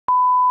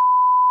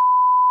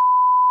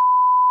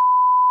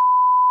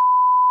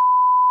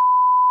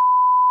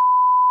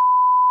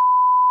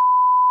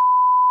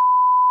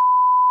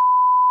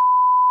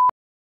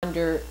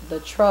under the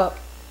truck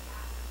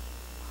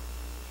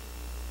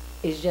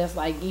is just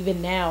like, even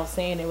now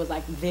saying it was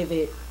like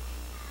vivid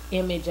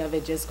image of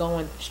it just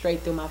going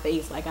straight through my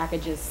face. Like I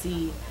could just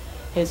see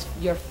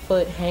your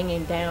foot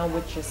hanging down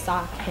with your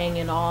sock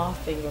hanging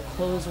off, and your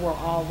clothes were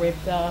all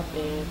ripped up,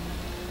 and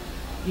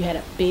you had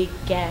a big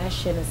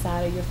gash in the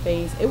side of your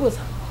face. It was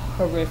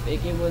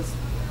horrific. It was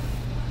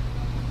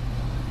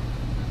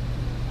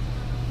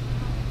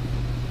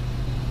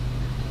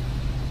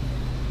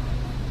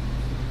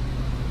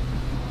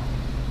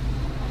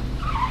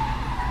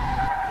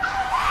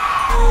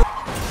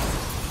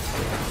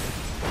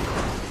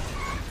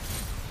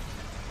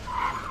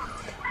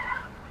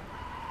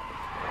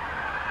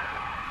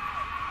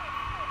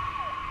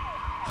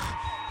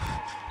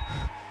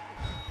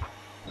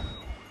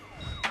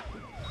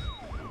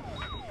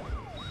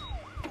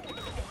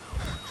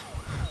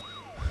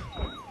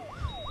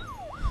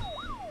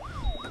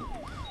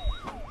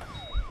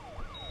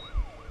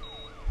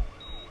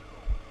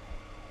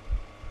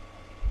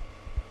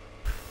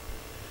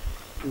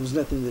it was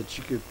nothing that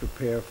you could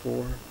prepare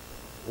for,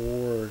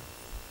 or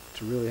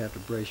to really have to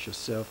brace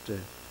yourself to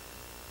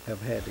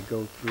have had to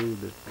go through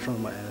the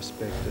trauma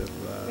aspect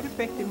of... It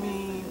affected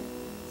me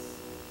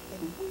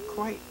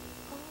quite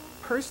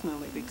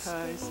personally,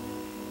 because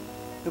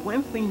the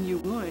one thing you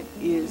want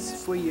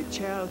is for your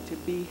child to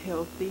be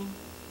healthy,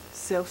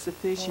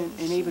 self-sufficient,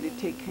 and able to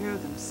take care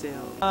of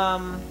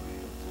themselves.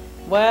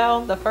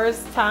 Well, the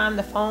first time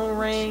the phone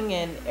rang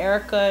and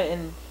Erica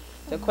and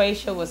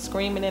DeQuasia was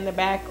screaming in the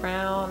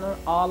background,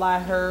 all I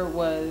heard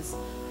was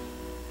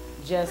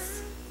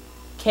just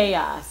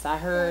chaos. I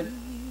heard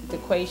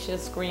DeQuasia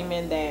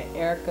screaming that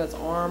Erica's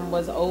arm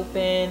was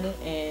open,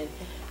 and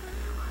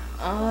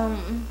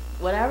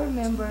what I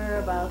remember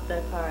about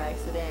the car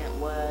accident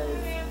was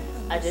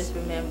I just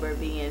remember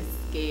being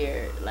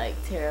scared, like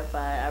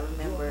terrified. I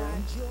remember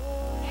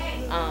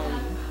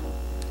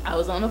I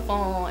was on the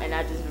phone and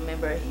I just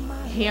remember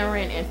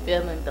hearing and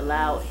feeling the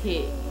loud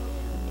hit.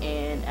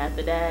 And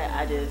after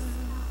that,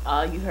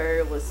 all you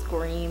heard was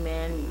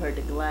screaming. You heard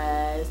the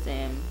glass,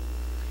 and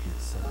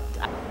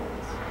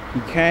he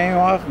came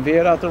off,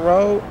 veered out the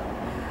road,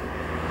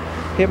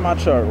 hit my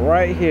truck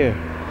right here.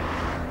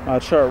 My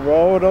truck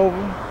rolled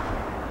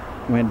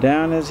over, went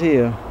down this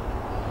hill,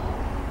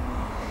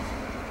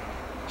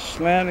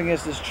 slammed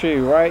against this tree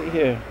right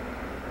here.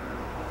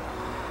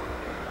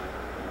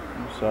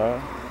 I'm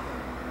sorry.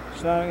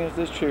 Slammed against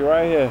this tree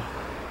right here.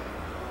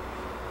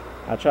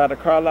 I tried to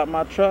crawl out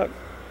my truck.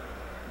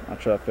 My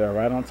truck fell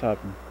right on top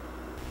of me.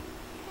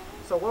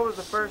 So what was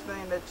the first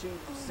thing that you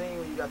seen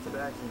when you got to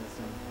the accident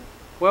scene?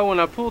 Well, when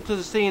I pulled to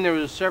the scene, there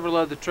was several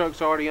other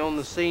trucks already on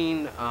the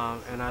scene,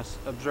 and I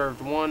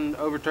observed one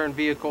overturned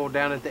vehicle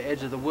down at the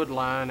edge of the wood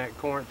line at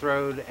Corinth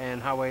Road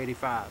and Highway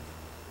 85.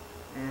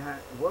 And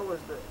what was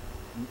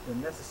the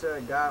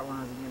necessary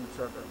guidelines of getting the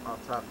truck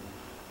off top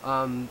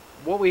of you?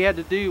 What we had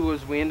to do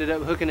was we ended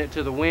up hooking it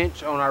to the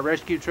winch on our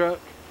rescue truck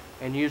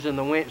and using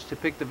the winch to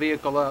pick the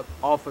vehicle up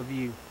off of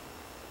view.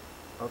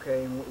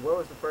 Okay, and what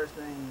was the first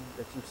thing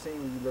that you seen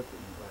when you looked at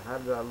me? Like, how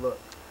did I look?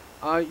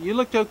 You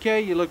looked okay.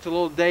 You looked a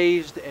little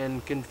dazed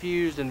and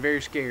confused and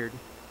very scared.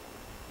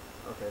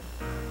 Okay.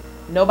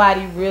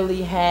 Nobody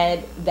really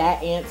had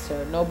that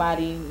answer.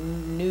 Nobody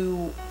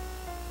knew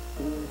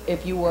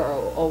if you were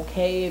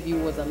okay, if you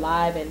was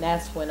alive, and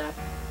that's when I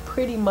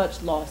pretty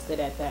much lost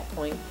it at that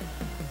point.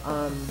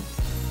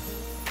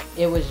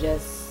 It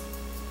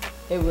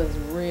was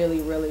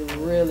really, really,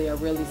 really a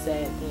really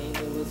sad thing.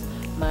 It was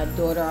my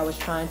daughter. I was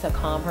trying to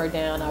calm her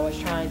down. I was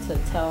trying to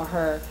tell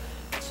her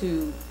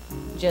to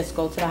just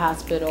go to the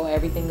hospital.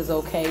 Everything is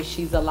okay.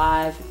 She's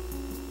alive.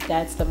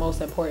 That's the most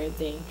important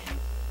thing.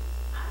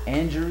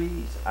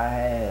 Injuries, I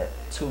had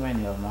too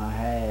many of them. I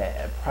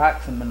had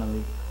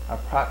approximately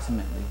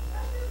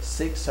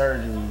 6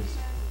 surgeries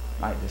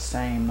like the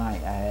same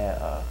night. I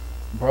had a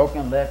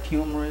broken left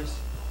humerus.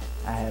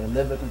 I had a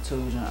liver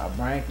contusion, a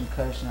brain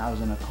concussion. I was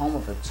in a coma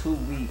for 2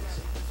 weeks.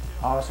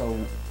 Also,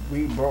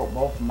 we broke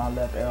both of my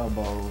left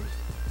elbows.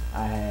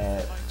 I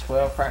had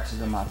 12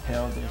 fractures in my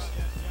pelvis.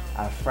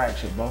 I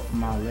fractured both of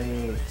my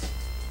legs.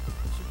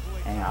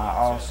 And I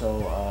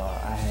also,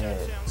 I had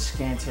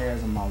skin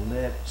tears in my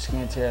lip,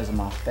 skin tears in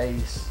my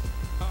face.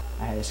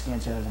 I had skin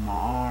tears in my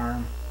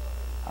arm.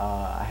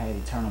 I had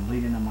eternal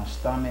bleeding in my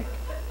stomach.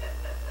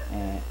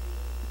 And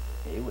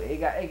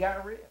it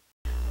got real.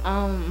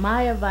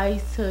 My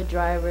advice to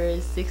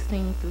drivers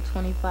 16 through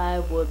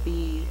 25 would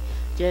be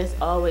just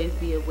always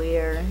be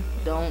aware.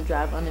 Don't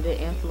drive under the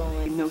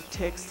influence. No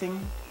texting,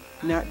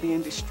 not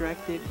being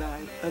distracted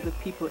by other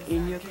people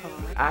in your car.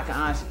 I can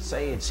honestly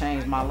say it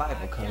changed my life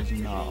because,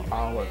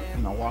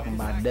 walking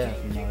by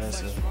death,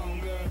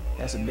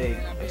 that's a big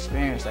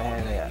experience to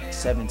have at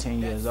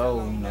 17 years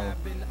old,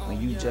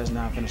 when you just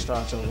now finna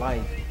start your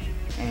life.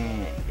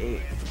 And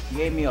it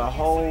gave me a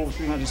whole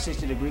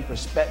 360-degree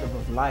perspective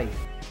of life.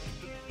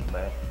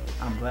 But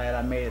I'm glad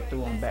I made it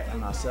through. I'm back to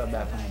myself,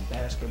 back playing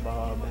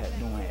basketball, back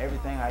doing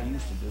everything I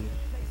used to do,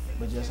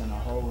 but just in a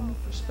whole new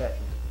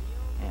perspective.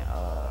 And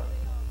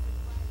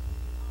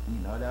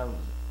that was